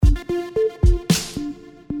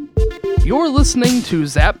You're listening to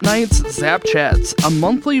Zap Nights Zap Chats, a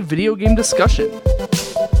monthly video game discussion.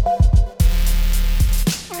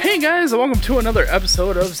 Hey guys, and welcome to another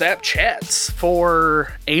episode of Zap Chats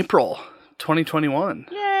for April 2021.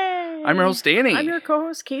 Yay! I'm your host, Danny. I'm your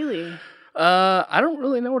co-host, Kaylee. I don't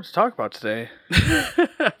really know what to talk about today.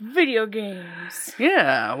 Video games.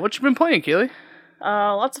 Yeah, what you been playing, Kaylee?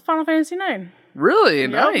 Lots of Final Fantasy IX. Really?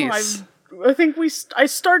 Yep, Nice. I think I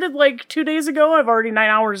started like 2 days ago. I've already 9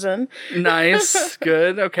 hours in. Nice.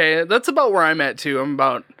 Good. Okay. That's about where I'm at too.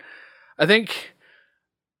 I think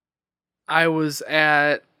I was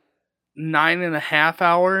at 9.5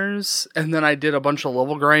 hours, and then I did a bunch of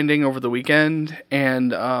level grinding over the weekend,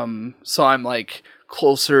 and so I'm like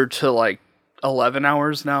closer to like 11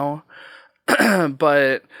 hours now.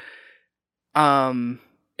 But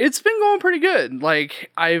it's been going pretty good.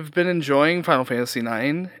 Like, I've been enjoying Final Fantasy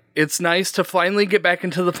IX. It's nice to finally get back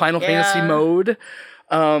into the Final Fantasy mode.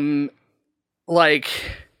 Like,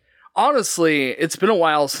 honestly, it's been a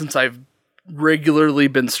while since I've regularly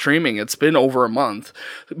been streaming. It's been over a month,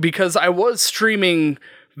 because I was streaming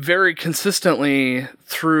very consistently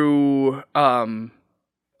through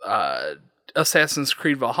Assassin's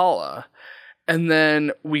Creed Valhalla, and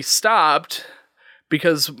then we stopped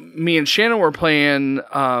because me and Shannon were playing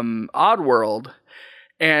Oddworld,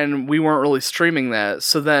 and we weren't really streaming that.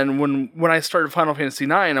 So then when I started Final Fantasy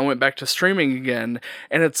IX, I went back to streaming again,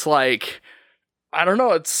 and it's like, I don't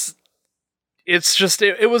know, it's just,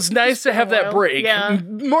 it was nice to have that break. Yeah.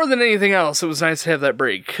 More than anything else, it was nice to have that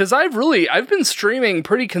break, because I've been streaming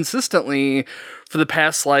pretty consistently for the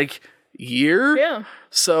past like year. Yeah.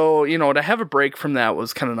 So, to have a break from that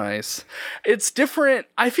was kind of nice. It's different.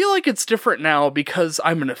 I feel like it's different now because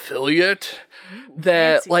I'm an affiliate.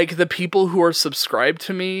 That, like, the people who are subscribed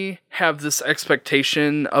to me have this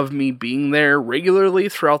expectation of me being there regularly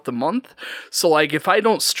throughout the month. So, like, if I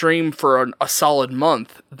don't stream for a solid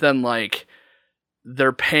month, then, like,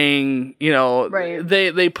 they're paying, right.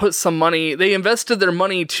 They put some money, they invested their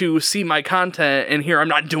money to see my content, and here I'm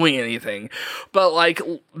not doing anything. But, like,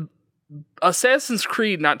 Assassin's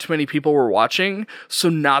Creed, not too many people were watching, so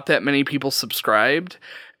not that many people subscribed.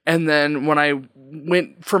 And then when I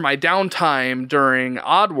went for my downtime during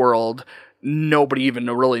Oddworld, nobody even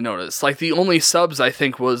really noticed. Like, the only subs I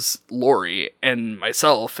think was Lori and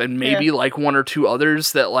myself, and maybe like one or two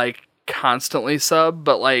others that like constantly sub,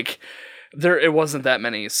 but like it wasn't that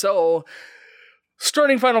many. So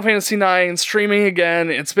starting Final Fantasy IX, streaming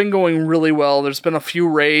again, it's been going really well. There's been a few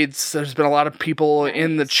raids. There's been a lot of people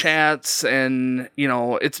in the chats, and,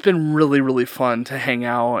 it's been really, really fun to hang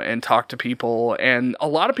out and talk to people, and a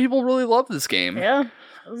lot of people really love this game. Yeah.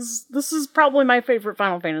 This is probably my favorite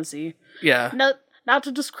Final Fantasy. Yeah. Not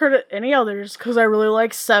to discredit any others, because I really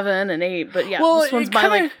like 7 and 8, but yeah, this one's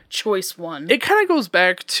my choice one. It kind of goes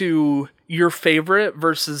back to your favorite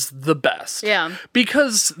versus the best. Yeah.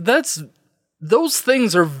 Because those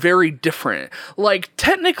things are very different. Like,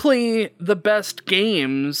 technically, the best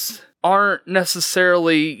games aren't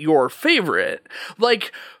necessarily your favorite.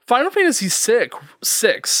 Like, Final Fantasy VI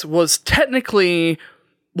was technically,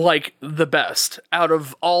 like, the best out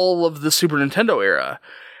of all of the Super Nintendo era.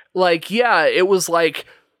 Like, yeah, it was like,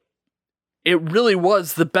 it really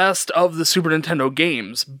was the best of the Super Nintendo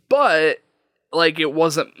games, but like, it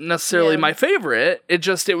wasn't necessarily my favorite. It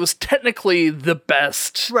was technically the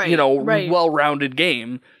best, well-rounded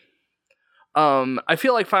game. I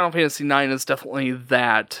feel like Final Fantasy IX is definitely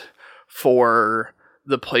that for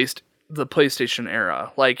the PlayStation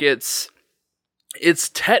era. Like, it's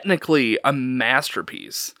technically a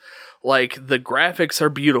masterpiece. Like, the graphics are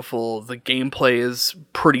beautiful, the gameplay is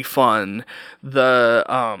pretty fun, the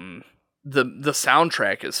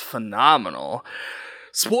soundtrack is phenomenal.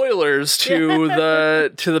 Spoilers to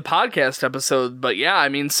the podcast episode, but yeah, I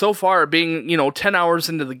mean, so far, being 10 hours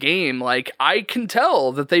into the game, like, I can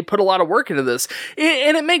tell that they put a lot of work into this,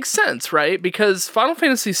 and it makes sense, right? Because Final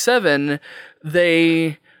Fantasy VII,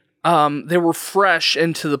 they were fresh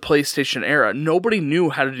into the PlayStation era. Nobody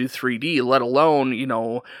knew how to do 3D, let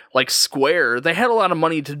alone, like Square. They had a lot of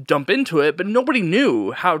money to dump into it, but nobody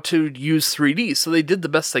knew how to use 3D, so they did the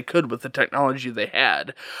best they could with the technology they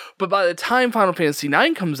had. But by the time Final Fantasy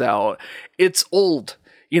IX comes out, it's old.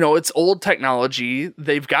 It's old technology.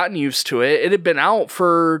 They've gotten used to it. It had been out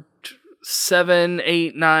for 7,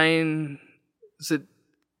 8, 9... Is it...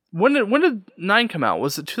 When did 9 come out?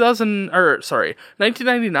 Was it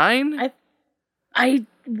 1999? I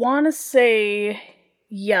want to say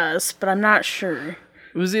yes, but I'm not sure.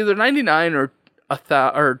 It was either 99 or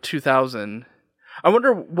 2000. I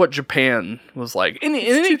wonder what Japan was like.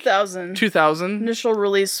 2000. 2000? Initial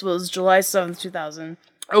release was July 7th, 2000.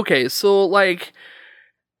 Okay, so like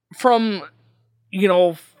from, you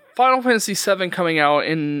know, Final Fantasy VII coming out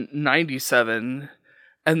in 97,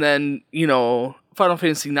 and then, you know, Final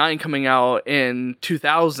Fantasy IX coming out in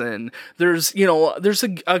 2000, there's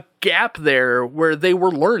a gap there where they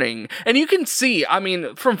were learning. And you can see, I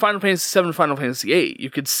mean, from Final Fantasy VII to Final Fantasy VIII, you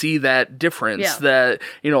could see that difference, that,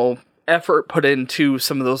 you know, effort put into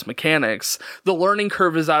some of those mechanics. The learning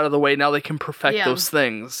curve is out of the way. Now they can perfect those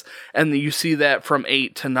things. And you see that from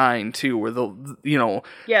 8 to 9 too, where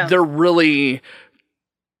they're really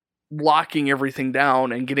locking everything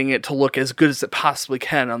down and getting it to look as good as it possibly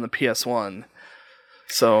can on the PS1.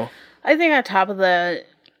 So I think on top of that,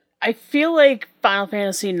 I feel like Final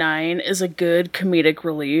Fantasy IX is a good comedic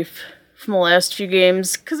relief from the last few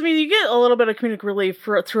games. Because, I mean, you get a little bit of comedic relief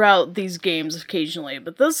throughout these games occasionally,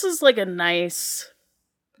 but this is like a nice,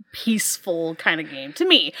 peaceful kind of game to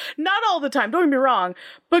me. Not all the time, don't get me wrong,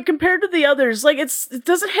 but compared to the others, like, it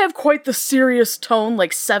doesn't have quite the serious tone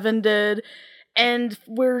like 7 did, and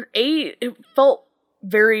where 8, it felt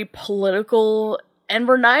very political, and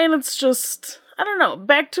where 9, it's just, I don't know,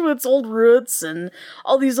 back to its old roots and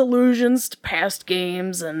all these allusions to past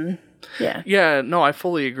games, and yeah, no, I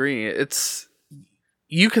fully agree.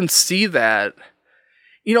 You can see that,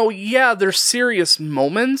 you know, there's serious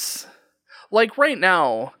moments, like right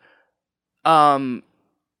now,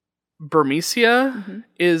 Burmecia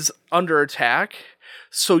is under attack,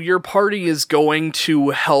 so your party is going to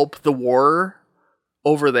help the war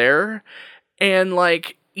over there, and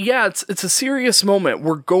like, it's a serious moment.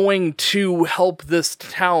 We're going to help this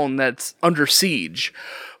town that's under siege,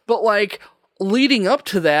 but like, leading up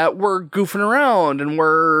to that, we're goofing around and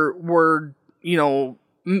we're you know,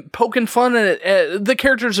 poking fun at the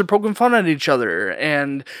characters are poking fun at each other,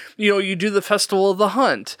 and you know, you do the Festival of the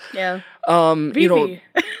Hunt. Yeah. Vivi. You know,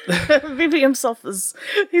 Vivi himself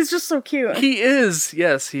he's just so cute. He is.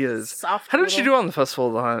 Yes, he is. Soft. How did you do on the Festival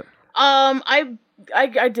of the Hunt?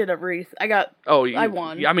 I did a wreath. I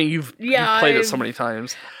won. I mean, you've played it so many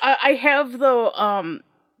times. I have though.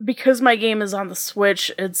 Because my game is on the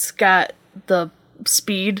Switch, it's got the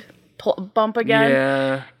speed bump again.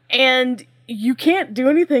 Yeah. And you can't do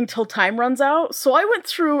anything till time runs out. So I went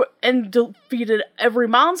through and defeated every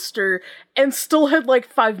monster and still had like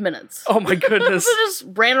 5 minutes. Oh my goodness. So just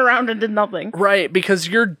ran around and did nothing. Right, because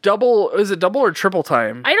you're is it double or triple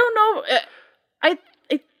time? I don't know. I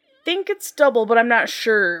think it's double, but I'm not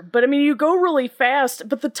sure. But I mean, you go really fast,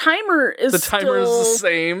 but the timer is is the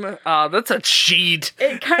same. That's a cheat.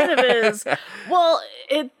 It kind of is. Well,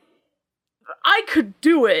 I could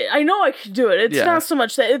do it. I know I could do it. It's not so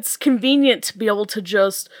much that it's convenient to be able to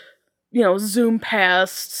just, you know, zoom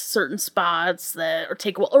past certain spots or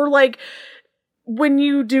take a while. Or like when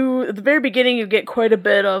you do at the very beginning, you get quite a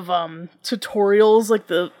bit of tutorials, like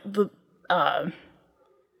the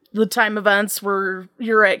time events where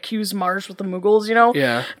you're at Q's Marsh with the Moogles, you know?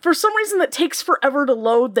 Yeah. For some reason, that takes forever to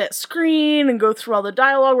load that screen and go through all the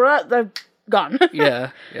dialogue. They're gone. Yeah.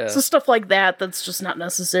 So stuff like that's just not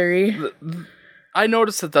necessary. I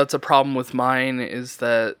noticed that that's a problem with mine, is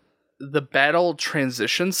that the battle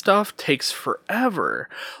transition stuff takes forever.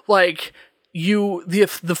 Like,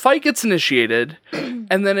 the fight gets initiated,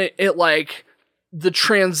 and then it like, the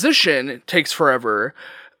transition takes forever.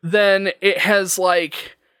 Then it has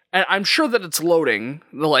like, and I'm sure that it's loading,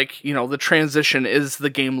 like, you know, the transition is the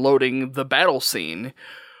game loading the battle scene.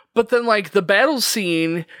 But then, like, the battle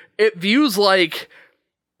scene, it views, like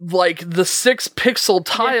the 6-pixel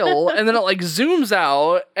tile, and then it, like, zooms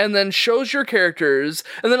out, and then shows your characters,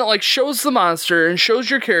 and then it, like, shows the monster, and shows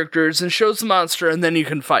your characters, and shows the monster, and then you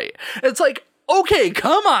can fight. It's like, okay,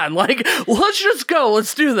 come on, like, let's just go,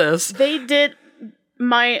 let's do this. They did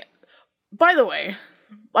by the way,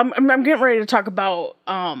 I'm getting ready to talk about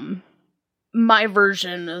my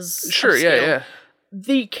version is sure, yeah.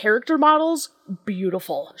 The character models,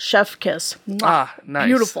 beautiful. Chef kiss. Ah, nice.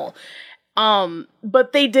 Beautiful.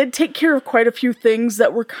 But they did take care of quite a few things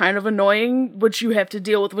that were kind of annoying, which you have to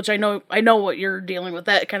deal with, which I know what you're dealing with,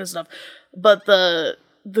 that kind of stuff. But the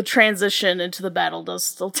transition into the battle does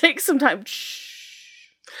still take some time.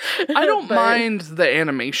 I don't mind the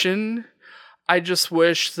animation. I just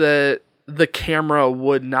wish that the camera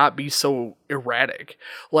would not be so erratic.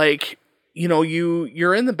 Like, you know,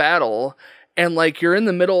 you're in the battle, and like you're in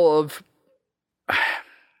the middle of.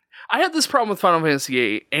 I had this problem with Final Fantasy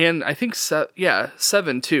VIII, and I think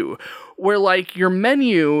 7 too, where like your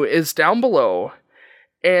menu is down below,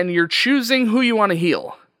 and you're choosing who you want to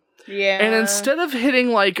heal. Yeah. And instead of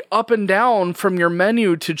hitting like up and down from your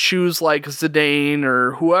menu to choose like Zidane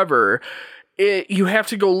or whoever, you have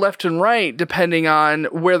to go left and right depending on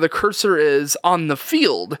where the cursor is on the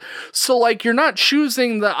field. So like you're not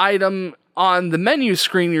choosing the item on the menu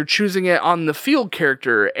screen, you're choosing it on the field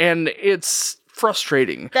character, and it's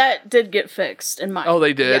frustrating. That did get fixed in mine. Oh,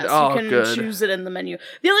 they did? Yes, Oh, you can good. choose it in the menu.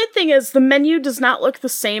 The only thing is, the menu does not look the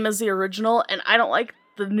same as the original, and I don't like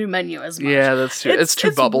the new menu as much. Yeah, that's too, it's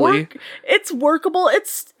too bubbly. It's workable.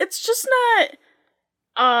 It's just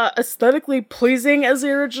not aesthetically pleasing as the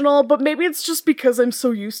original, but maybe it's just because I'm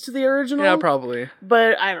so used to the original. Yeah, probably.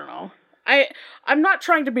 But I don't know. I'm not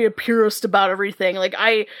trying to be a purist about everything. Like,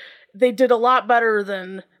 they did a lot better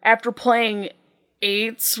than after playing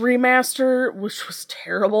 8's remaster, which was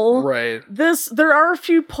terrible. Right. There are a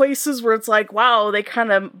few places where it's like, wow, they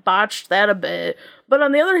kind of botched that a bit. But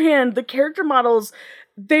on the other hand, the character models,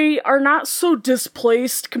 they are not so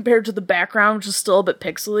displaced compared to the background, which is still a bit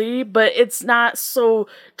pixely, but it's not so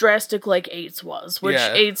drastic like 8's was, which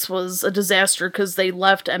 8's was a disaster because they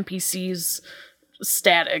left NPCs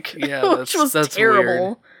static, yeah, which was that's terrible.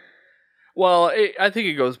 Weird. Well, I think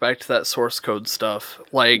it goes back to that source code stuff.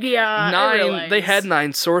 Like, yeah, they had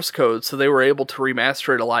 9 source codes, so they were able to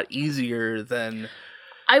remaster it a lot easier than...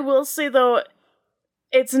 I will say, though,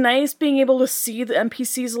 it's nice being able to see the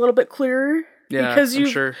NPCs a little bit clearer. Yeah, because I'm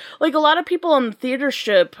sure. Like, a lot of people on the theater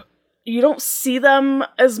ship, you don't see them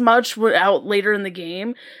as much out later in the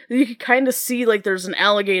game. You can kind of see, like, there's an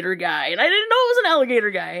alligator guy, and I didn't know it was an alligator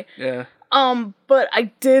guy. Yeah. But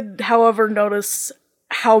I did, however, notice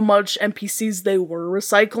how much NPCs they were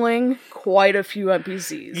recycling. Quite a few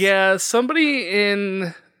NPCs. Yeah, somebody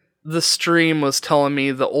in the stream was telling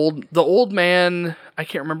me the old man, I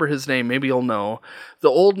can't remember his name, maybe you'll know. The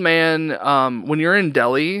old man, when you're in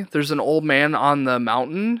Delhi, there's an old man on the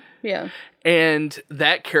mountain. Yeah. And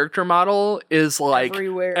that character model is like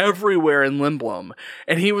everywhere in Lindblom.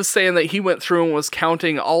 And he was saying that he went through and was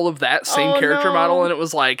counting all of that same character model, and it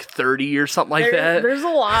was like 30 or something like that. There's a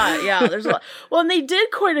lot, yeah. There's a lot. Well, and they did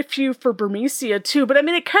quite a few for Burmecia too, but I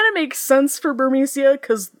mean, it kind of makes sense for Burmecia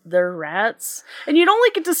because they're rats, and you'd only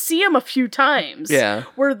get to see them a few times. Yeah.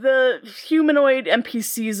 Where the humanoid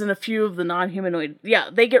NPCs and a few of the non-humanoid, yeah,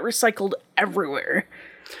 they get recycled everywhere.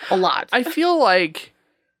 A lot. I feel like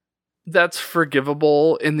that's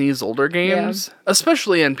forgivable in these older games,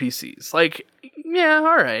 especially NPCs. Like, yeah,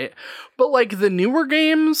 all right. But like the newer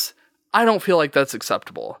games, I don't feel like that's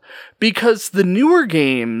acceptable, because the newer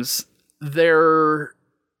games, they're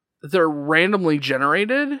randomly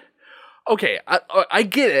generated. Okay, I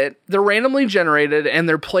get it. They're randomly generated and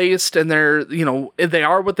they're placed and they're, you know, they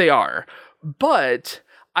are what they are. But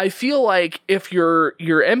I feel like if your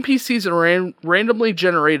NPCs are randomly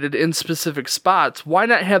generated in specific spots, why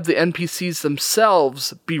not have the NPCs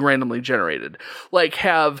themselves be randomly generated? Like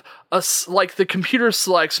like the computer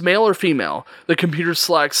selects male or female. The computer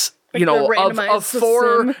selects, you know, of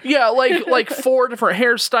 4, like 4 different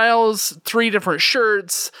hairstyles, 3 different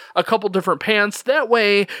shirts, a couple different pants. That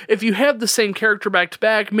way, if you have the same character back to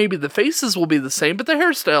back, maybe the faces will be the same, but the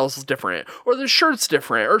hairstyles is different, or the shirt's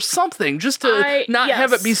different, or something, just to not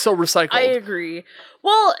have it be so recycled. I agree.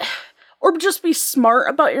 Well, or just be smart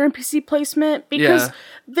about your NPC placement, because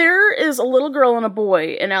there is a little girl and a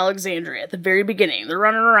boy in Alexandria at the very beginning. They're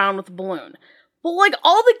running around with a balloon. But like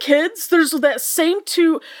all the kids, there's that same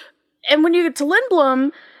 2. And when you get to Lindblom,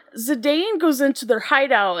 Zidane goes into their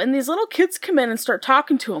hideout, and these little kids come in and start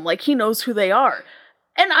talking to him like he knows who they are.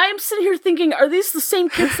 And I'm sitting here thinking, are these the same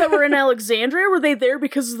kids that were in Alexandria? Were they there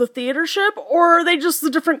because of the theater ship? Or are they just the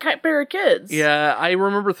different pair of kids? Yeah, I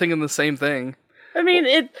remember thinking the same thing. I mean,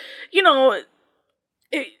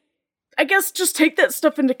 I guess just take that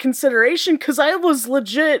stuff into consideration, because I was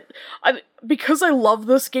legit, because I love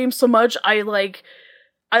this game so much, I like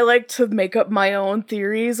to make up my own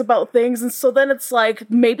theories about things, and so then it's like,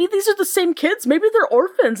 maybe these are the same kids, maybe they're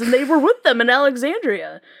orphans, and they were with them in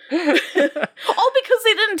Alexandria. All because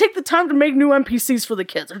they didn't take the time to make new NPCs for the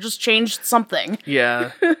kids, or just changed something.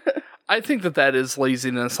 Yeah. I think that is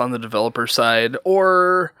laziness on the developer side,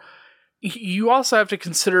 or you also have to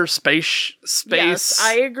consider space. Yes,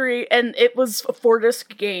 I agree. And it was a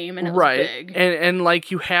 4-disc game, and it was big. And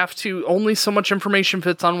like, you have to, only so much information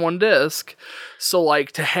fits on one disc. So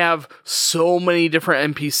like, to have so many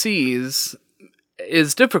different NPCs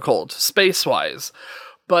is difficult, space-wise.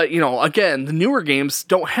 But, you know, again, the newer games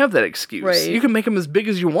don't have that excuse. Right. You can make them as big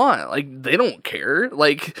as you want. Like, they don't care.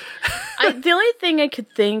 Like, the only thing I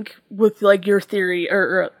could think with like your theory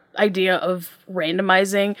or idea of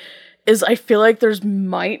randomizing is I feel like there's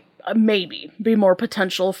maybe be more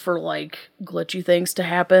potential for like glitchy things to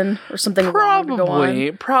happen or something wrong to go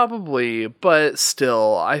on. Probably, but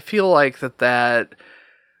still, I feel like that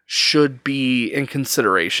should be in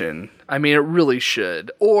consideration. I mean, it really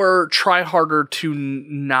should. Or try harder to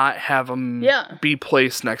not have them be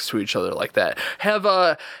placed next to each other like that. Have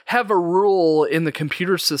a rule in the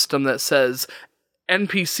computer system that says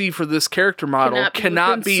NPC for this character model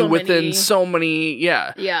cannot be within so many.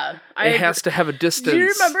 Yeah. It has to have a distance. Do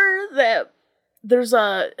you remember that there's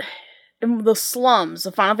in the slums,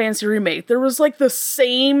 the Final Fantasy remake, there was like the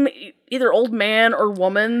same either old man or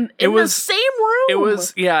woman in the same room.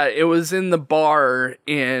 It was in the bar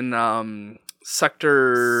in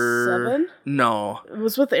Sector 7? No. It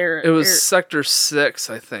was with Aerith. It was Sector 6,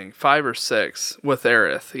 I think. 5 or 6 with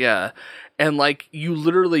Aerith, yeah. And like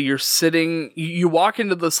you're sitting, you walk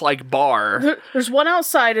into this like bar. There's one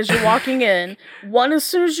outside as you're walking in, one as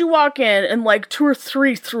soon as you walk in, and like 2 or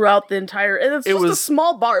 3 throughout the entire. And it's just a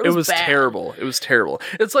small bar. It was bad. Terrible. It was terrible.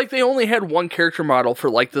 It's like they only had one character model for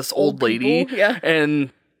like this old lady, and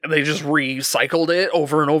they just recycled it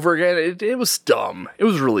over and over again. It was dumb. It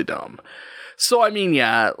was really dumb. So I mean,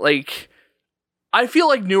 yeah, like. I feel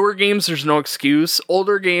like newer games, there's no excuse.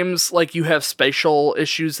 Older games, like, you have spatial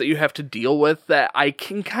issues that you have to deal with that I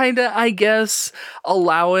can kind of, I guess,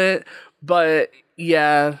 allow it. But,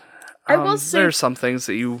 yeah, I will say, there are some things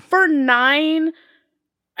that you... For 9,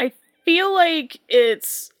 I feel like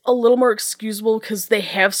it's a little more excusable because they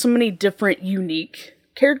have so many different, unique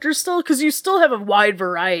characters still. Because you still have a wide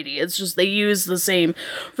variety. It's just they use they're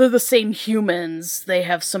the same humans. They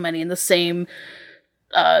have so many, and the same,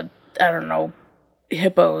 I don't know,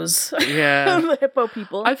 hippos. Yeah. The hippo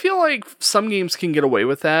people. I feel like some games can get away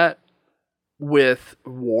with that with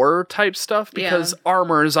war type stuff because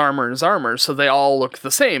armor is armor is armor, so they all look the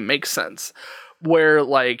same. Makes sense. Where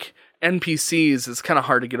like NPCs is kind of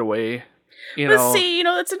hard to get away. But see,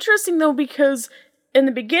 it's interesting though because in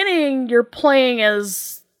the beginning you're playing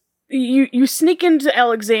as you sneak into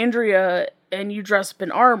Alexandria and you dress up in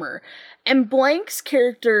armor. And Blank's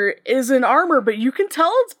character is in armor, but you can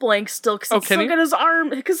tell it's Blank still because it's still got his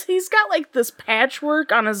arm, because he's got like this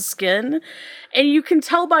patchwork on his skin, and you can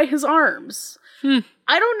tell by his arms. I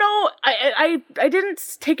don't know. I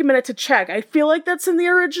didn't take a minute to check. I feel like that's in the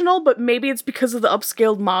original, but maybe it's because of the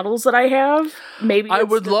upscaled models that I have. Maybe I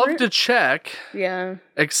would love to check. Yeah.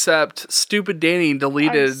 Except Stupid Danny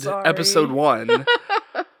deleted episode 1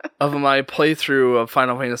 of my playthrough of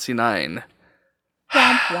Final Fantasy IX.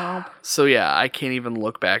 Womp womp. So yeah, I can't even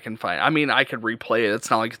look back and find. I mean, I could replay it. It's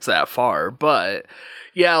not like it's that far, but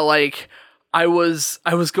yeah, like I was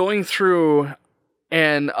going through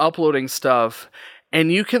and uploading stuff, and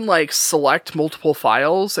you can like select multiple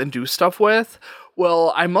files and do stuff with.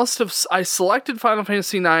 Well, I selected Final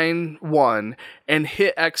Fantasy IX 1 and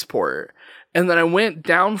hit export. And then I went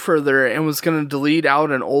down further and was going to delete out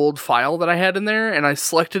an old file that I had in there, and I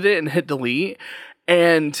selected it and hit delete.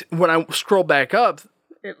 And when I scroll back up,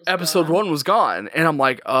 episode 1 was gone. And I'm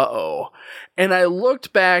like, uh-oh. And I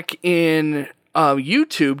looked back in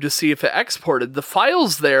YouTube to see if it exported. The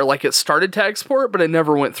file's there, like it started to export, but it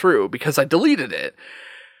never went through because I deleted it.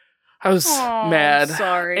 I was mad,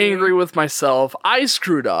 angry with myself. I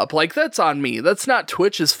screwed up. Like, that's on me. That's not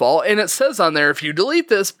Twitch's fault. And it says on there, if you delete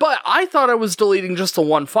this, but I thought I was deleting just the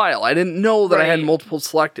one file. I didn't know that I had multiple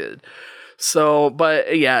selected. So,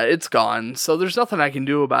 but yeah, it's gone. So there's nothing I can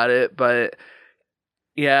do about it. But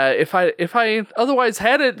yeah, if I otherwise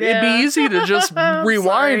had it, it'd be easy to just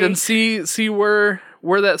rewind and see where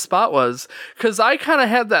that spot was. Because I kind of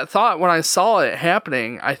had that thought when I saw it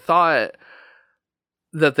happening. I thought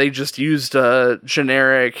that they just used a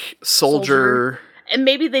generic soldier. And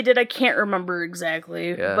maybe they did. I can't remember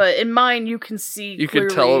exactly. Yeah. But in mine, you can see you could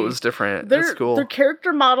tell it was different. That's cool. Their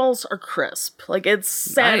character models are crisp. Like, it's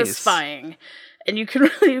satisfying. Nice. And you can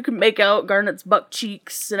make out Garnet's butt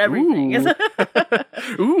cheeks and everything.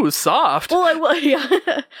 Ooh, soft. Well,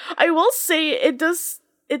 I will say it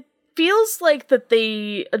feels like that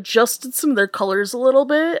they adjusted some of their colors a little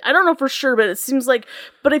bit. I don't know for sure, but it seems like,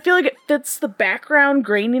 but I feel like it fits the background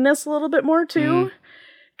graininess a little bit more too.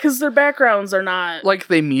 Because their backgrounds are not... Like,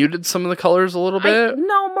 they muted some of the colors a little bit?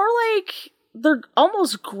 No, more like they're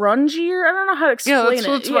almost grungier. I don't know how to explain it.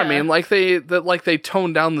 That's what I mean. Like, they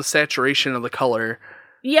toned down the saturation of the color.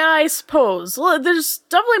 Yeah, I suppose. Well, there's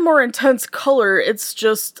definitely more intense color. It's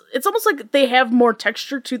almost like they have more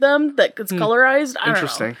texture to them that gets colorized. I don't know.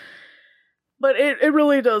 Interesting. But it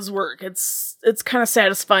really does work. It's kind of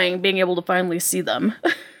satisfying being able to finally see them.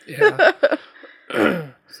 Yeah.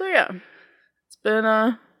 So, yeah. It's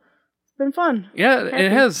been fun. Yeah,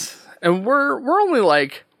 it has. And we're only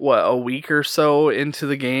like a week or so into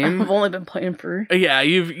the game. I've only been playing for... Yeah,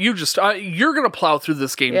 you just you're gonna plow through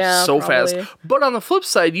this game so probably. fast. But on the flip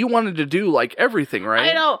side, you wanted to do like everything, right?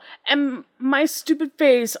 I know, and my stupid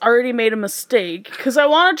face already made a mistake because I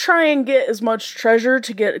want to try and get as much treasure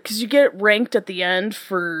to get, because you get ranked at the end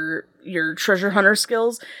for your treasure hunter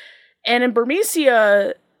skills, and in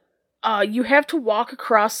Burmecia, you have to walk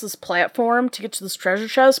across this platform to get to this treasure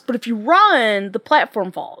chest. But if you run, the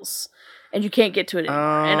platform falls. And you can't get to it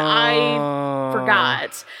anymore. And I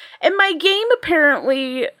forgot. And my game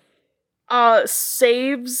apparently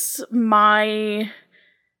saves my...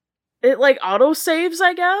 It, like, auto-saves,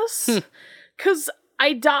 I guess? Because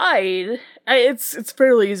I died. It's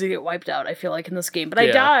fairly easy to get wiped out, I feel like, in this game. But I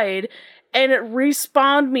died, and it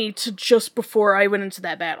respawned me to just before I went into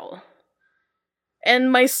that battle.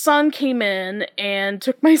 And my son came in and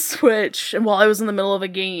took my Switch, and while I was in the middle of a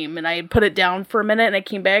game, and I put it down for a minute, and I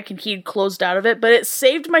came back, and he'd closed out of it, but it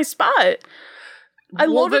saved my spot. I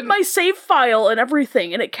loaded my save file and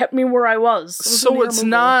everything, and it kept me where I was. So it's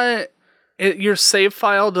not... your save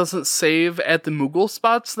file doesn't save at the Moogle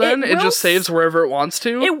spots then? It just saves wherever it wants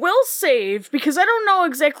to? It will save, because I don't know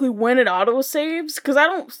exactly when it auto-saves, because I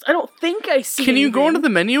don't think I see Can you anything. go into the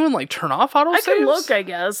menu and, like, turn off auto-saves? I can look, I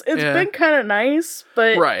guess. It's been kind of nice,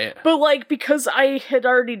 but... Right. But, like, because I had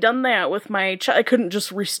already done that with my... I couldn't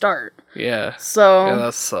just restart. Yeah. So... Yeah,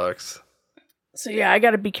 that sucks. So, yeah, I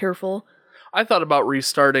gotta be careful. I thought about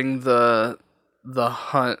restarting the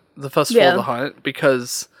hunt, the Festival of the Hunt,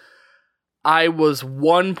 because... I was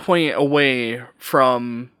 1 point away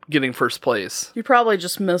from getting first place. You probably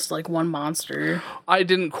just missed, like, one monster. I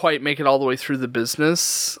didn't quite make it all the way through the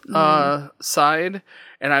business side,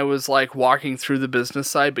 and I was, like, walking through the business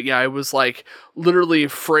side, but yeah, I was, like, literally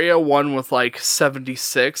Freya won with, like,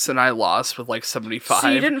 76, and I lost with, like, 75. So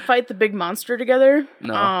you didn't fight the big monster together?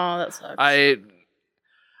 No. Oh, that sucks.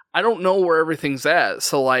 I don't know where everything's at.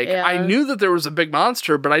 So, like, I knew that there was a big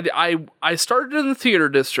monster, but I started in the theater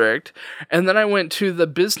district, and then I went to the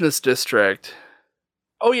business district.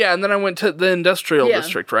 Oh, yeah, and then I went to the industrial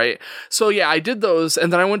district, right? So, yeah, I did those,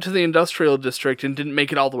 and then I went to the industrial district and didn't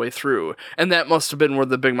make it all the way through. And that must have been where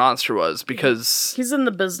the big monster was, because... He's in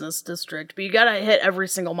the business district, but you gotta hit every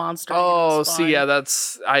single monster. Oh, see, yeah,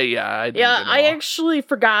 that's... I didn't I actually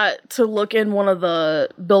forgot to look in one of the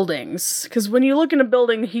buildings, because when you look in a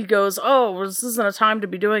building, he goes, oh, this isn't a time to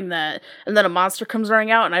be doing that. And then a monster comes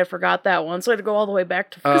running out, and I forgot that one, so I had to go all the way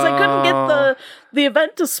back to... Because I couldn't get the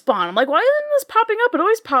event to spawn. I'm like, why isn't this popping up? It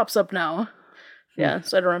always pops up now. Yeah,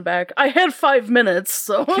 so I had to run back. I had 5 minutes,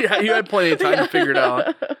 so... Yeah, you had plenty of time to figure it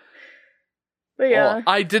out. But yeah. Well,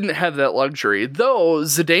 I didn't have that luxury, though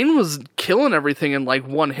Zidane was killing everything in, like,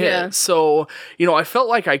 one hit. Yeah. So, you know, I felt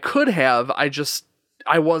like I could have, I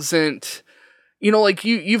wasn't... You know, like,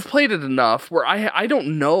 you've played it enough where I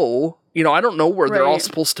don't know... You know, I don't know where they're all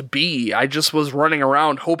supposed to be. I just was running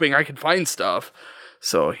around hoping I could find stuff.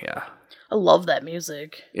 So, yeah. I love that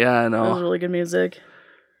music. Yeah, I know. That was really good music.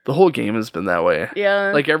 The whole game has been that way.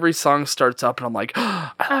 Yeah. Like, every song starts up and I'm like,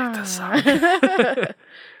 oh, I like this song.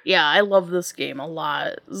 Yeah, I love this game a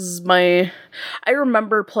lot. I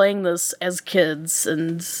remember playing this as kids,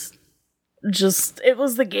 and it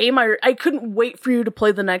was the game I couldn't wait for you to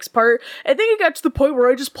play the next part. I think it got to the point where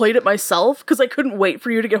I just played it myself, because I couldn't wait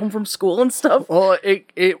for you to get home from school and stuff. Well,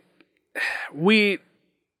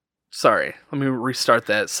 Sorry, let me restart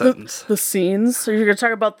that sentence. The scenes? So you're going to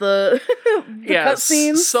talk about the cut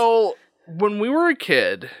scenes? So, when we were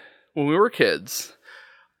kids,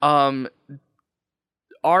 our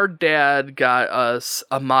dad got us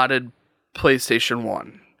a modded PlayStation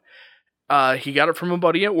 1. He got it from a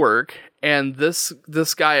buddy at work, and this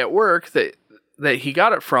guy at work that he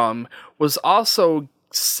got it from was also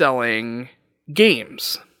selling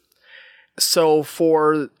games. So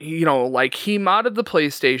for, you know, like, he modded the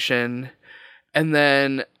PlayStation, and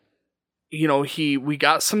then, you know, we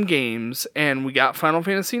got some games, and we got Final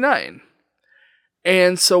Fantasy IX.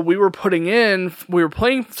 And so we were playing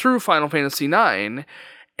through Final Fantasy IX,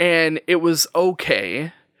 and it was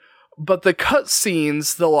okay, but the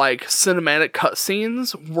cutscenes, the, like, cinematic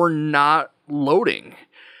cutscenes were not loading.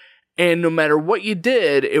 And no matter what you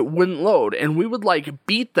did, it wouldn't load. And we would, like,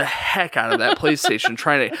 beat the heck out of that PlayStation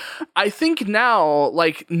trying to... I think now,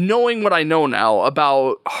 like, knowing what I know now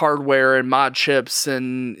about hardware and mod chips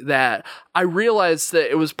and that, I realized that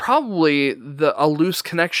it was probably a loose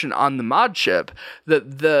connection on the mod chip,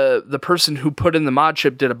 that the person who put in the mod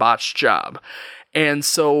chip did a botched job. And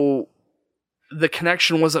so the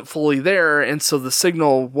connection wasn't fully there, and so the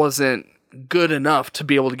signal wasn't good enough to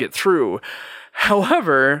be able to get through.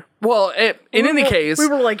 However, well, in any case, we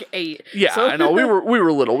were like 8. yeah, so. I know we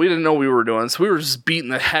were little. We didn't know what we were doing, so we were just beating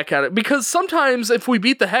the heck out of it. Because sometimes if we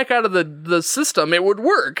beat the heck out of the system, it would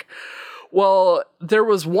work. Well, there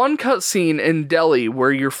was one cutscene in Delhi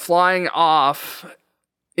where you're flying off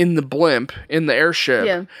in the blimp in the airship,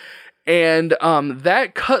 Yeah. and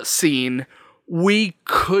that cutscene we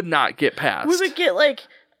could not get past. We would get like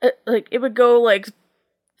it would go like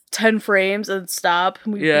 10 frames and stop,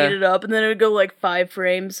 and we Yeah. beat it up, and then it would go like 5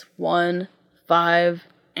 frames, 1, 5,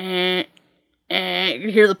 you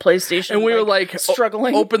hear the PlayStation, and we were like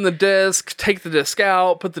struggling. open the disc, take the disc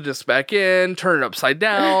out, put the disc back in, turn it upside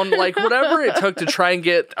down, like whatever it took to try and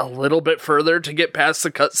get a little bit further to get past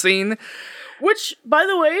the cutscene. Which, by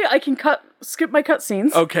the way, I can skip my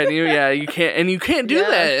cutscenes. Oh, can you? Yeah, you can't, and you can't do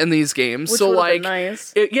Yeah. that in these games. Which so would've like, been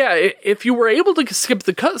nice. If you were able to skip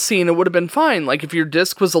the cutscene, it would have been fine. Like if your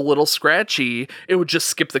disc was a little scratchy, it would just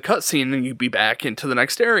skip the cutscene and you'd be back into the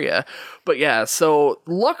next area. But yeah, so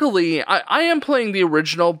luckily, I am playing the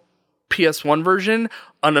original PS1 version,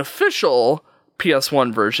 an official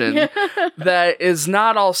PS1 version that is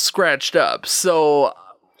not all scratched up. So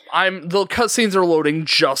the cutscenes are loading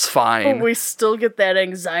just fine. But we still get that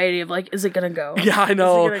anxiety of like, is it gonna go? Yeah, I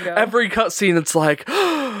know. Is it gonna go? Every cutscene, it's like,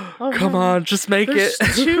 come on, just make There's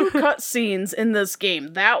it. 2 cutscenes in this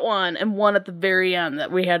game. That one and one at the very end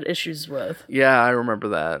that we had issues with. Yeah, I remember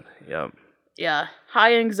that. Yep. Yeah,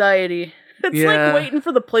 high anxiety. It's Yeah. like waiting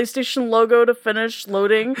for the PlayStation logo to finish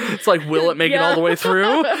loading. It's like, will it make it all the way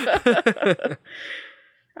through?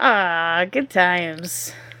 Good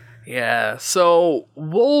times. Yeah, so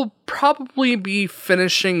we'll probably be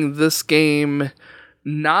finishing this game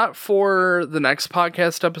not for the next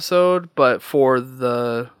podcast episode, but for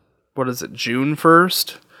June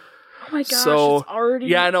 1st? Oh my gosh, So, it's already...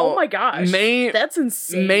 yeah, I know. Oh my gosh, that's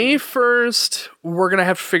insane. May 1st, we're going to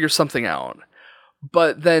have to figure something out.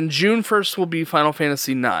 But then June 1st will be Final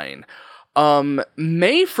Fantasy IX.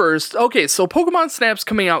 May 1st, okay, so Pokemon Snap's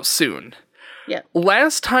coming out soon. Yeah.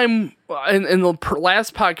 Last time, in the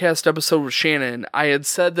last podcast episode with Shannon, I had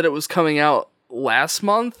said that it was coming out last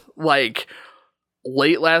month, like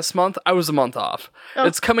late last month. I was a month off. Oh.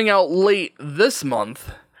 It's coming out late this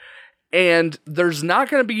month, and there's not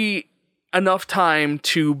going to be enough time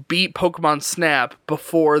to beat Pokemon Snap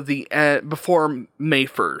before May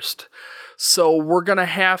 1st. So we're going to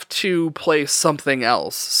have to play something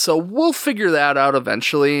else. So we'll figure that out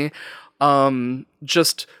eventually.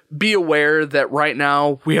 Just be aware that right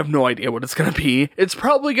now we have no idea what it's going to be. It's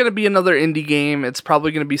probably going to be another indie game. It's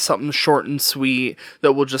probably going to be something short and sweet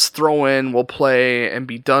that we'll just throw in, we'll play, and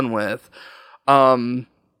be done with. But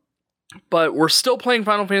we're still playing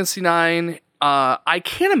Final Fantasy IX. I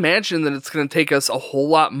can't imagine that it's going to take us a whole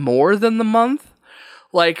lot more than the month.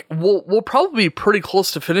 Like, we'll probably be pretty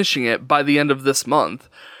close to finishing it by the end of this month.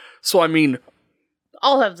 So, I mean...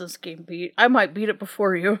 I'll have this game beat. I might beat it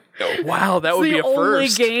before you. Wow, that would be a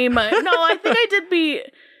first. The only game I think I did beat...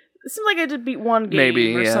 It seems like I did beat one game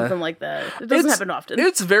Maybe, or yeah. something like that. It doesn't happen often.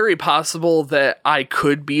 It's very possible that I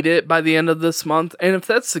could beat it by the end of this month. And if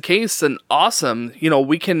that's the case, then awesome. You know,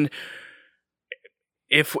 we can...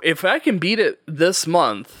 If I can beat it this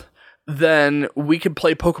month, then we could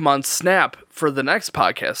play Pokemon Snap for the next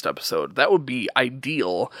podcast episode. That would be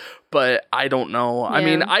ideal, but I don't know. Yeah. I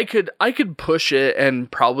mean, I could push it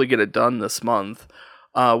and probably get it done this month.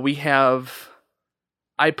 I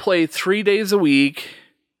play 3 days a week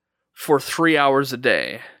for 3 hours a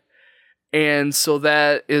day. And so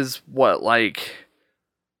that is what, like,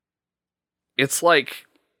 it's like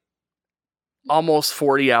almost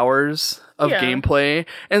 40 hours of gameplay.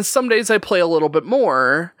 And some days I play a little bit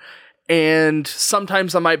more. And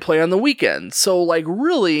sometimes I might play on the weekend. So, like,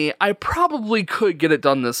 really, I probably could get it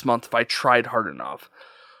done this month if I tried hard enough.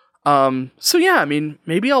 So yeah, I mean,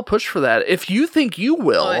 maybe I'll push for that. If you think you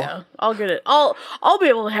will. Oh yeah, I'll get it. I'll be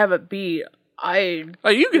able to have it beat. You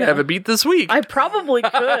can have it beat this week. I probably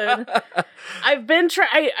could. I've been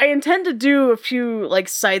I intend to do a few, like,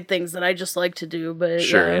 side things that I just like to do, but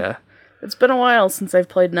sure, yeah. It's been a while since I've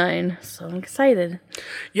played 9, so I'm excited.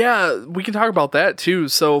 Yeah, we can talk about that too.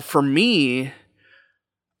 So for me,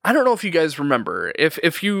 I don't know if you guys remember.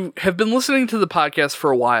 If you have been listening to the podcast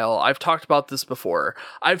for a while, I've talked about this before.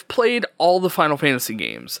 I've played all the Final Fantasy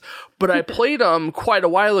games, but I played them quite a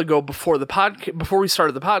while ago before we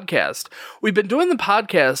started the podcast. We've been doing the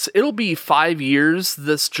podcast. It'll be 5 years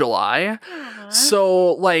this July. Aww.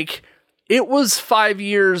 So, like, it was 5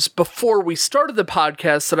 years before we started the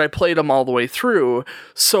podcast that I played them all the way through.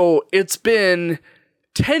 So it's been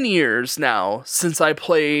 10 years now since I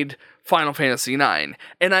played Final Fantasy IX.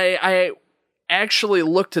 And I actually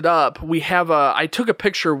looked it up. I took a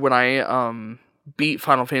picture when I beat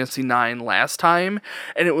Final Fantasy IX last time,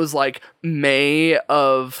 and it was like May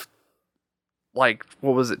of like,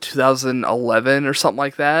 what was it, 2011 or something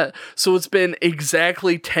like that. So it's been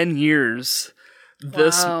exactly 10 years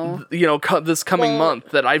this this coming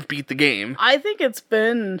month that I've beat the game. I think it's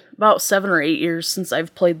been about 7 or 8 years since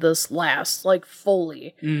I've played this last, like,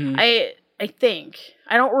 fully. Mm-hmm. I think.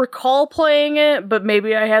 I don't recall playing it, but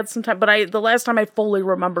maybe I had some time. But the last time I fully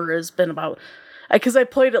remember has been about... Because I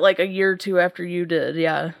played it, like, a year or two after you did,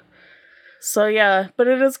 yeah. So, yeah. But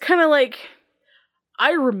it is kind of like...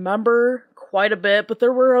 I remember quite a bit, but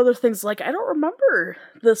there were other things like, I don't remember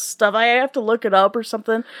this stuff. I have to look it up or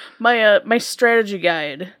something. My strategy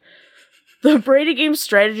guide, the Brady Game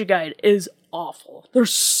strategy guide, is awful.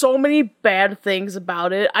 There's so many bad things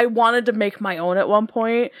about it. I wanted to make my own at one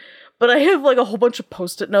point, but I have like a whole bunch of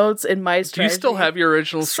post-it notes in my strategy. Do you still have your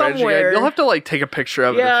original strategy guide? You'll have to like take a picture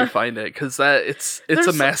of it if you find it, because it's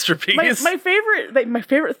a masterpiece. My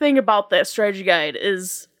favorite thing about that strategy guide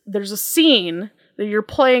is there's a scene that you're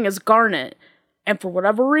playing as Garnet, and for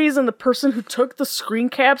whatever reason, the person who took the screen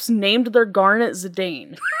caps named their Garnet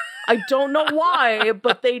Zidane. I don't know why,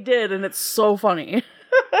 but they did, and it's so funny.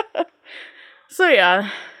 So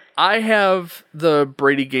yeah. I have the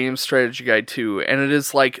Brady Game strategy guide too, and it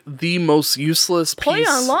is like the most useless piece. Play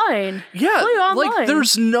online. Yeah, play online. Like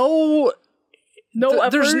there's no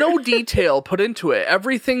there's no detail put into it.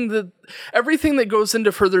 Everything that goes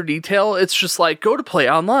into further detail, it's just like, go to play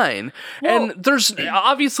online. Well, and there's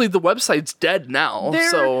obviously the website's dead now.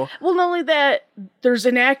 So not only that, there's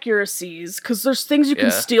inaccuracies because there's things you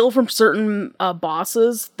can steal from certain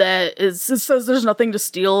bosses it says there's nothing to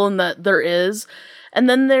steal and that there is. And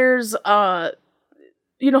then there's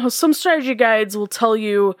some strategy guides will tell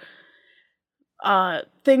you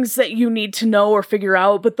things that you need to know or figure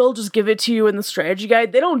out, but they'll just give it to you in the strategy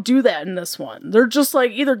guide. They don't do that in this one. They're just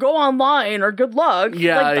like, either go online or good luck.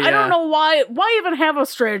 I don't know why even have a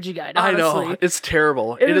strategy guide, honestly. I know, it's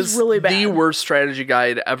terrible. It is really bad. The worst strategy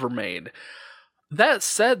guide ever made. That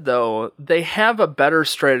said, though, they have a better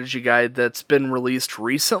strategy guide that's been released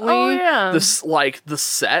recently. Oh, yeah. The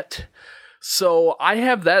set. So I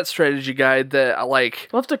have that strategy guide that I like.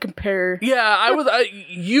 We'll have to compare. Yeah,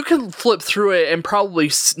 you can flip through it and probably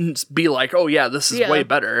be like, oh yeah, this is way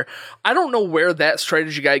better. I don't know where that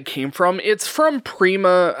strategy guide came from. It's from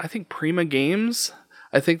Prima Games.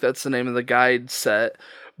 I think that's the name of the guide set.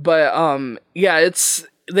 But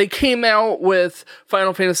they came out with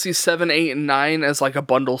Final Fantasy 7, 8, and 9 as like a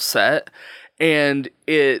bundle set, and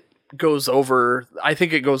it goes over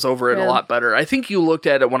it a lot better. I think you looked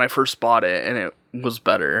at it when I first bought it and it was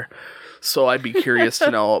better, so I'd be curious to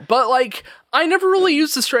know. But like, I never really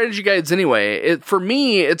used the strategy guides anyway. For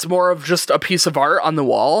me, it's more of just a piece of art on the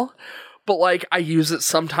wall, but like, I use it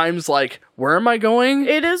sometimes, like, where am I going?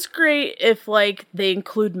 It is great if like they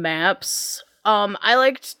include maps. I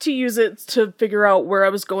liked to use it to figure out where I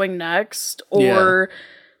was going next, or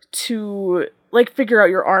to like figure out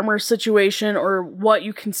your armor situation or what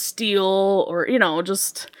you can steal, or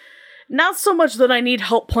just not so much that I need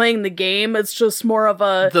help playing the game. It's just more of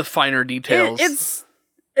the finer details. It's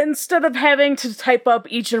instead of having to type up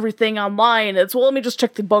each and everything online, it's, well, let me just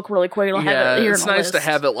check the book really quick. I'll have it here. It's nice to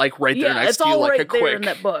have it like right there next to you, like a quick in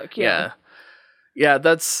that book. Yeah,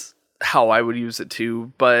 that's how I would use it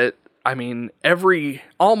too. But I mean,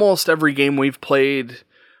 almost every game we've played,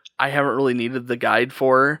 I haven't really needed the guide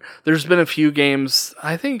for. There's been a few games,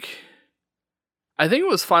 I think it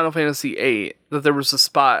was Final Fantasy VIII, that there was a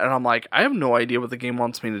spot, and I'm like, I have no idea what the game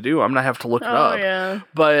wants me to do. I'm gonna have to look it up. Yeah.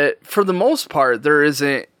 But for the most part, there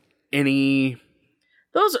isn't any...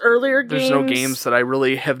 Those earlier games... There's no games that I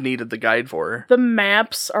really have needed the guide for. The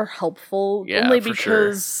maps are helpful, only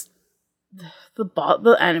because...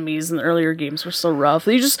 The enemies in the earlier games were so rough.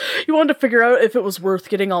 You wanted to figure out if it was worth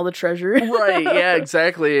getting all the treasure. Right, yeah,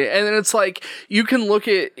 exactly. And then it's like, you can look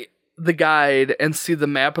at the guide and see the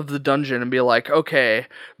map of the dungeon and be like, okay,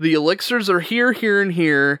 the elixirs are here, here, and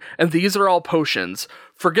here, and these are all potions.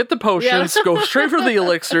 Forget the potions, go straight for the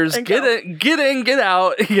elixirs, get in, get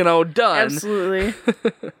out, done. Absolutely.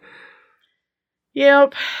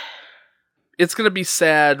 Yep. It's going to be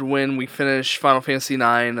sad when we finish Final Fantasy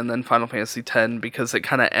IX and then Final Fantasy X, because it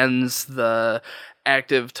kind of ends the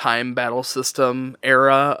active time battle system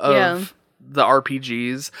era of the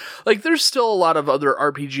RPGs. Like, there's still a lot of other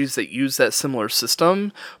RPGs that use that similar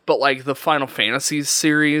system, but like the Final Fantasy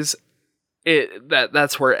series,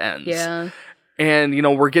 that's where it ends. Yeah. And,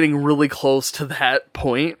 we're getting really close to that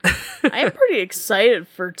point. I am pretty excited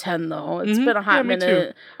for 10, though. It's been a hot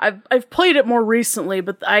minute. I've played it more recently,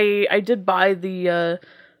 but I did buy the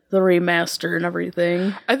the remaster and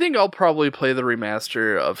everything. I think I'll probably play the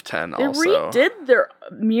remaster of 10 They also. redid their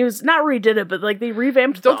music, not redid it, but like they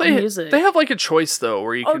revamped the music. They have like a choice though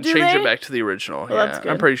where you can change it back to the original. Well, that's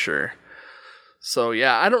good. I'm pretty sure. So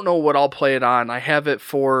yeah, I don't know what I'll play it on. I have it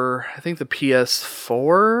for I think the PS4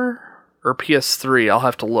 or PS3. I'll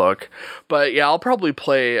have to look. But yeah, I'll probably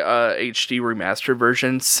play a HD remastered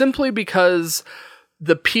version simply because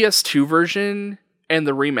the PS2 version and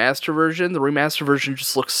the remaster version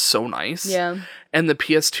just looks so nice. Yeah. And the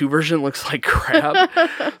PS2 version looks like crap.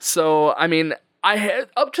 So, I mean, I had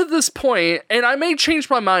up to this point, and I may change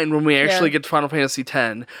my mind when we actually get to Final Fantasy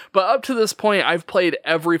X, but up to this point, I've played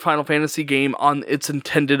every Final Fantasy game on its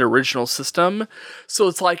intended original system. So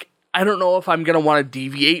it's like, I don't know if I'm going to want to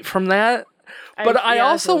deviate from that. But I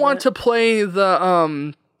also want to play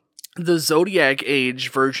the Zodiac Age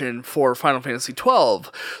version for Final Fantasy XII.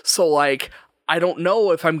 So, like, I don't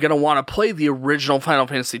know if I'm going to want to play the original Final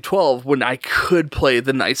Fantasy XII when I could play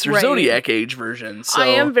the nicer Zodiac Age version. So I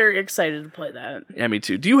am very excited to play that. Yeah, me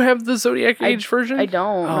too. Do you have the Zodiac Age version? I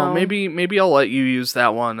don't. Oh, no. Maybe I'll let you use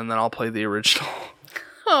that one and then I'll play the original.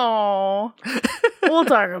 Oh, we'll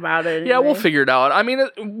talk about it. Anyway. Yeah, we'll figure it out. I mean,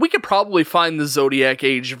 we could probably find the Zodiac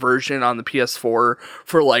Age version on the PS4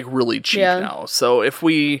 for like really cheap now. So if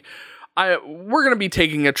we're going to be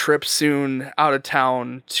taking a trip soon out of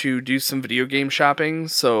town to do some video game shopping,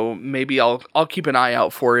 so maybe I'll keep an eye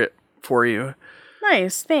out for it for you.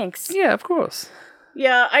 Nice, thanks. Yeah, of course.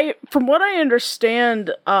 Yeah, from what I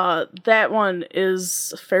understand, that one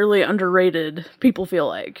is fairly underrated. People feel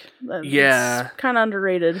like, it's kind of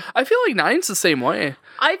underrated. I feel like 9's the same way.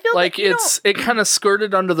 I feel like it kind of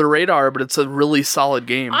skirted under the radar, but it's a really solid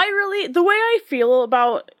game. The way I feel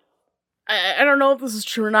about. I don't know if this is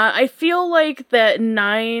true or not. I feel like that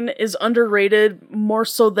 9 is underrated more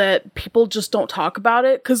so that people just don't talk about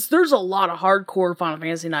it. Because there's a lot of hardcore Final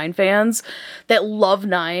Fantasy 9 fans that love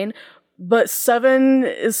 9. But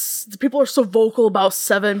 7 people are so vocal about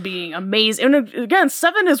 7 being amazing. And again,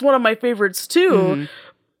 7 is one of my favorites too. Mm-hmm.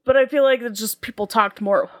 But I feel like it's just people talked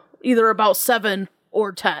more either about 7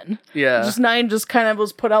 or 10. Yeah. Just 9 just kind of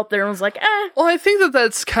was put out there and was like, eh. Well, I think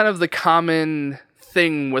that's kind of the common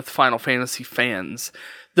thing with Final Fantasy fans.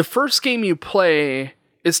 The first game you play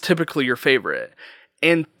is typically your favorite.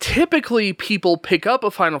 And typically people pick up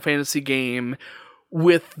a Final Fantasy game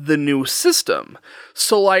with the new system.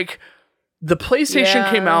 So like the PlayStation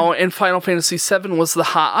came out and Final Fantasy VII was the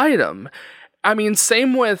hot item. I mean,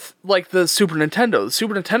 same with like the Super Nintendo. The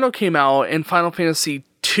Super Nintendo came out and Final Fantasy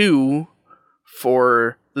II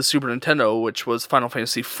for the Super Nintendo, which was Final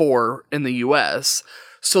Fantasy IV in the US.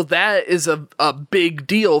 So that is a big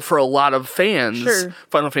deal for a lot of fans. Sure.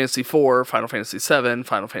 Final Fantasy IV, Final Fantasy VII,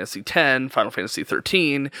 Final Fantasy X, Final Fantasy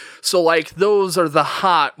XIII. So like those are the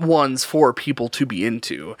hot ones for people to be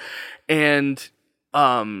into. And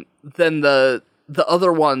then the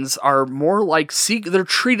other ones are more like they're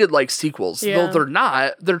treated like sequels. Though they're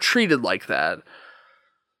not, they're treated like that.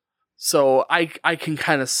 So I can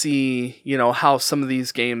kind of see, how some of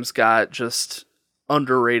these games got just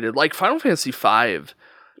underrated. Like Final Fantasy V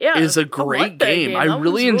is a great game. I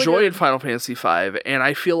really enjoyed Final Fantasy V, and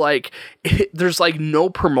I feel like there's like no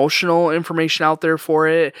promotional information out there for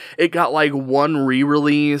it. It got like one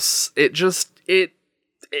re-release.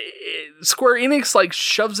 Square Enix like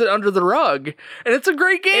shoves it under the rug, and it's a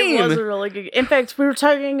great game. It was a really good. In fact, we were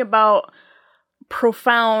talking about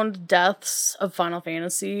profound deaths of Final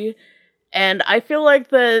Fantasy, and I feel like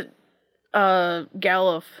that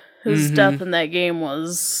Galuf, his death in that game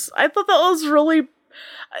was. I thought that was really.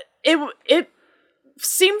 It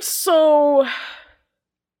seemed so.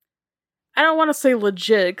 I don't want to say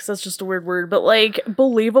legit because that's just a weird word, but like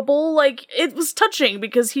believable. Like it was touching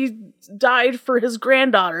because he died for his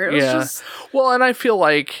granddaughter. It was just well, and I feel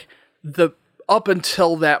like up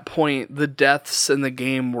until that point, the deaths in the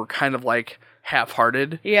game were kind of like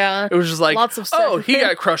half-hearted. Yeah, it was just like lots of he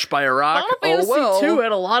got crushed by a rock. Final Fantasy 2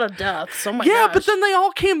 had a lot of deaths. Oh my gosh. But then they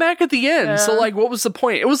all came back at the end. Yeah. So like, what was the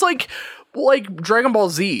point? It was like Dragon Ball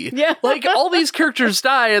Z. Yeah. Like, all these characters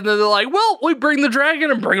die, and then they're like, well, we bring the dragon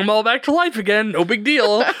and bring them all back to life again. No big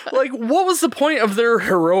deal. Like, what was the point of their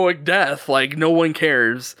heroic death? Like, no one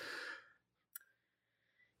cares.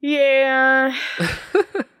 Yeah.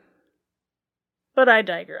 But I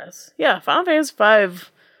digress. Yeah, Final Fantasy V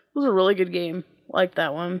was a really good game. Like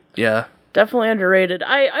that one. Yeah. Definitely underrated.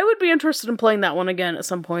 I would be interested in playing that one again at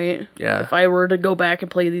some point. Yeah. If I were to go back and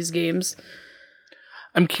play these games.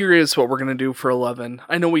 I'm curious what we're going to do for 11.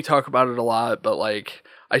 I know we talk about it a lot, but like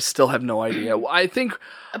I still have no idea. I think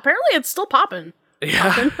apparently it's still popping.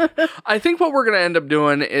 Yeah. I think what we're going to end up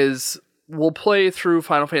doing is we'll play through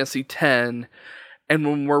Final Fantasy X, And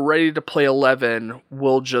when we're ready to play 11,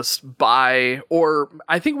 we'll just buy, or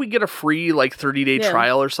I think we get a free like 30-day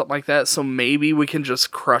trial or something like that. So maybe we can just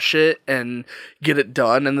crush it and get it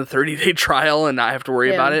done in the 30-day trial and not have to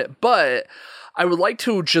worry about it. But I would like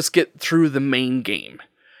to just get through the main game.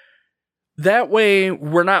 That way,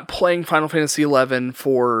 we're not playing Final Fantasy XI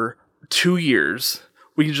for 2 years.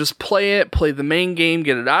 We can just play the main game,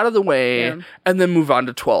 get it out of the way, and then move on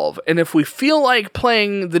to 12. And if we feel like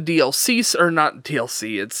playing the DLC, or not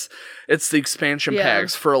DLC, it's the expansion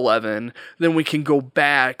packs for 11, then we can go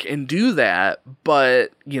back and do that.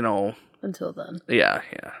 But, until then. Yeah.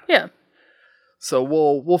 So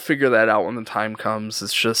we'll figure that out when the time comes.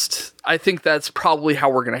 It's just, I think that's probably how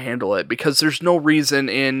we're going to handle it, because there's no reason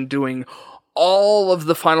in doing all of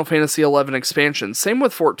the Final Fantasy XI expansions. Same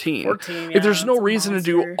with 14. If there's no reason to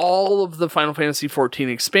do all of the Final Fantasy 14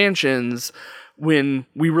 expansions when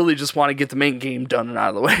we really just want to get the main game done and out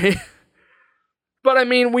of the way. But I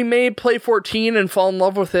mean, we may play 14 and fall in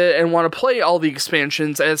love with it and want to play all the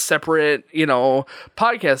expansions as separate,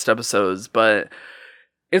 podcast episodes. But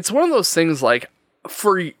it's one of those things, like,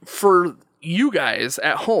 for you guys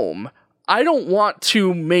at home, I don't want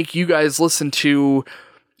to make you guys listen to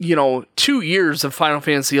 2 years of Final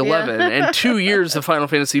Fantasy XI and 2 years of Final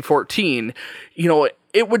Fantasy 14.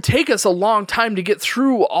 It would take us a long time to get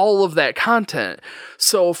through all of that content.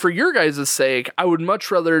 So for your guys' sake, I would much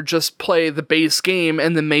rather just play the base game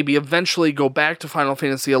and then maybe eventually go back to Final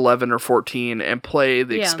Fantasy 11 or 14 and play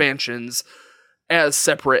the expansions as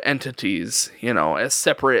separate entities, as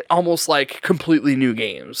separate, almost like completely new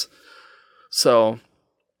games. So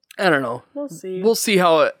I don't know. We'll see. We'll see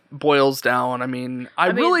how it boils down. I mean,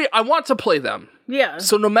 I want to play them. Yeah.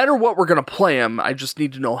 So no matter what we're going to play them, I just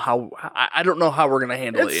need to know how. I don't know how we're going to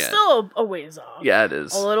handle it yet. It's still a ways off. Yeah, it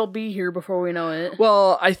is. It'll be here before we know it.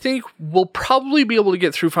 Well, I think we'll probably be able to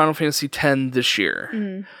get through Final Fantasy X this year.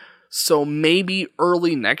 Mm-hmm. So maybe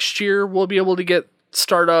early next year we'll be able to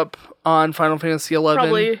start up on Final Fantasy XI.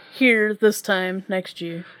 Probably here this time next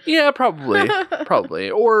year. Yeah, probably. Probably.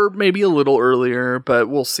 Or maybe a little earlier, but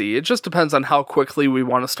we'll see. It just depends on how quickly we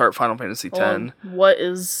want to start Final Fantasy X. What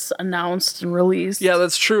is announced and released. Yeah,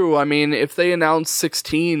 that's true. I mean, if they announce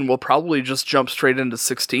 16, we'll probably just jump straight into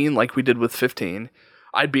 16 like we did with 15.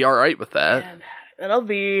 I'd be alright with that. Man, that'll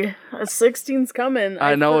be... 16's coming.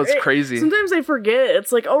 I know, it's crazy. Sometimes I forget.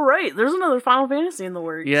 It's like, oh right, there's another Final Fantasy in the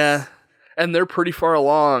works. Yeah. And they're pretty far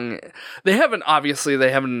along. They haven't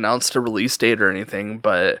announced a release date or anything,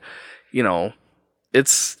 but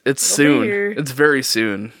it's soon. It's very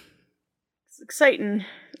soon. It's exciting.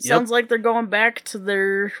 Sounds like they're going back to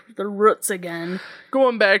their roots again.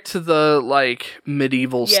 Going back to the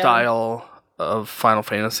medieval style of Final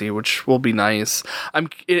Fantasy, which will be nice.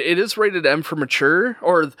 It is rated M for mature,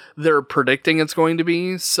 or they're predicting it's going to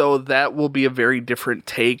be, so that will be a very different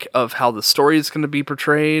take of how the story is going to be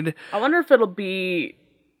portrayed. I wonder if it'll be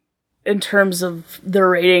in terms of the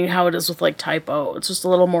rating how it is with Type O. It's just a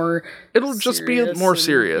little more It'll just be more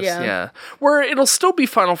serious, yeah. Where it'll still be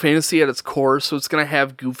Final Fantasy at its core, so it's going to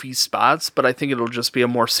have goofy spots, but I think it'll just be a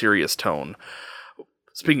more serious tone.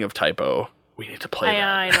 Speaking of Type O, we need to play that.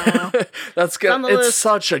 I know. That's good. It's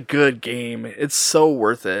such a good game. It's so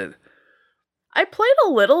worth it. I played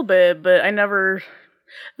a little bit, but I never...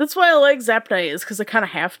 That's why I like Zap Night, is because I kind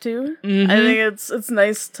of have to. Mm-hmm. I think it's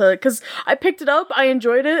nice to... Because I picked it up, I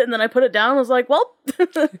enjoyed it, and then I put it down, and I was like, well...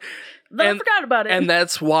 then I forgot about it. And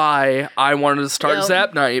that's why I wanted to start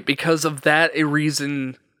Zap Night, because of that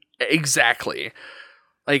reason exactly.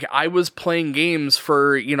 I was playing games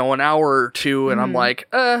for, an hour or two, and I'm like,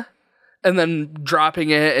 and then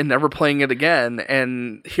dropping it and never playing it again.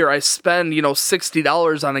 And here I spend,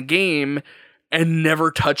 $60 on a game and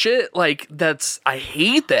never touch it. I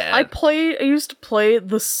hate that. I used to play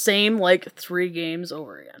the same 3 games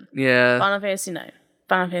over again. Yeah. Final Fantasy 9,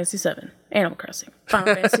 Final Fantasy 7, Animal Crossing,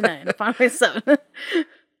 Final Fantasy 9, Final Fantasy 7.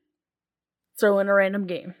 Throw in a random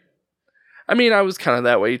game. I mean, I was kind of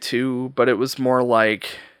that way too, but it was more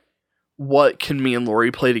what can me and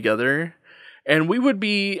Lori play together? And we would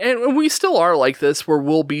be, and we still are like this, where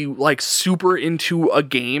we'll be super into a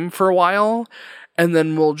game for a while, and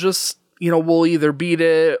then we'll just, we'll either beat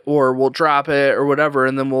it or we'll drop it or whatever,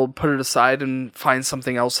 and then we'll put it aside and find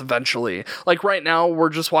something else eventually. Right now, we're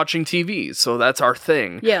just watching TV, so that's our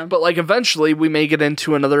thing. Yeah. But eventually we may get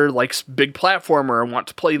into another big platformer and want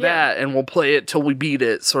to play that, and we'll play it till we beat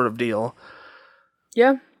it, sort of deal.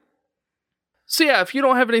 Yeah. So yeah, if you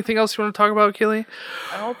don't have anything else you want to talk about, Keely?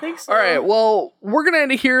 I don't think so. All right, well, we're going to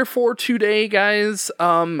end it here for today, guys.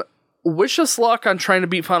 wish us luck on trying to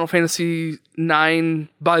beat Final Fantasy IX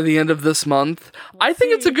by the end of this month. I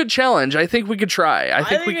think it's a good challenge. I think we could try. I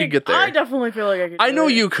think we could get there. I definitely feel like I could. I know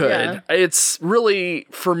you could. Yeah. It's really,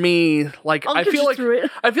 for me, like, I feel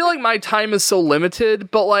like my time is so limited,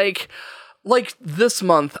 but like this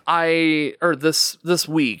month this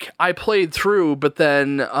week I played through, but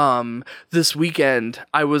then this weekend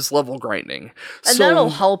I was level grinding. And that'll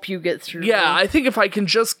help you get through. Yeah, I think if I can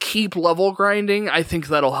just keep level grinding, I think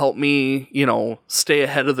that'll help me, stay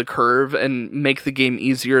ahead of the curve and make the game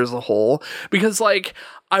easier as a whole. Because like,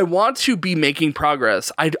 I want to be making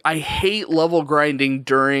progress. I hate level grinding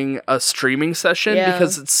during a streaming session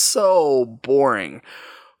because it's so boring.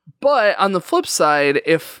 But on the flip side,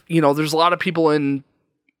 if, there's a lot of people in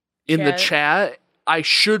the chat, I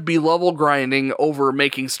should be level grinding over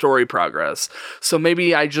making story progress. So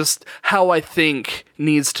maybe how I think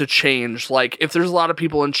needs to change. Like, if there's a lot of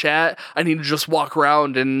people in chat, I need to just walk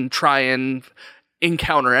around and try and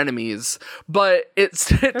encounter enemies. But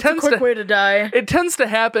that's a quick way to die. It tends to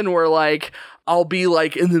happen where, like, I'll be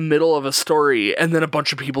like in the middle of a story and then a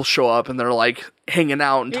bunch of people show up and they're like hanging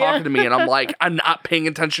out and talking to me, and I'm like, I'm not paying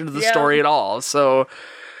attention to the story at all. So,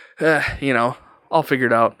 I'll figure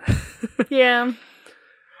it out. Yeah.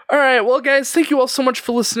 All right. Well, guys, thank you all so much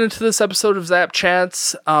for listening to this episode of Zap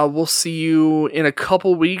Chats. We'll see you in a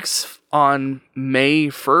couple weeks on May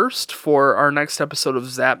 1st for our next episode of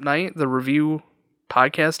Zap Night, the review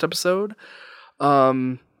podcast episode.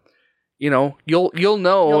 You'll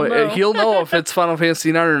know if it's Final Fantasy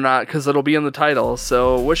IX or not, because it'll be in the title.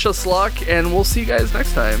 So wish us luck, and we'll see you guys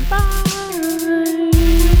next time. Bye.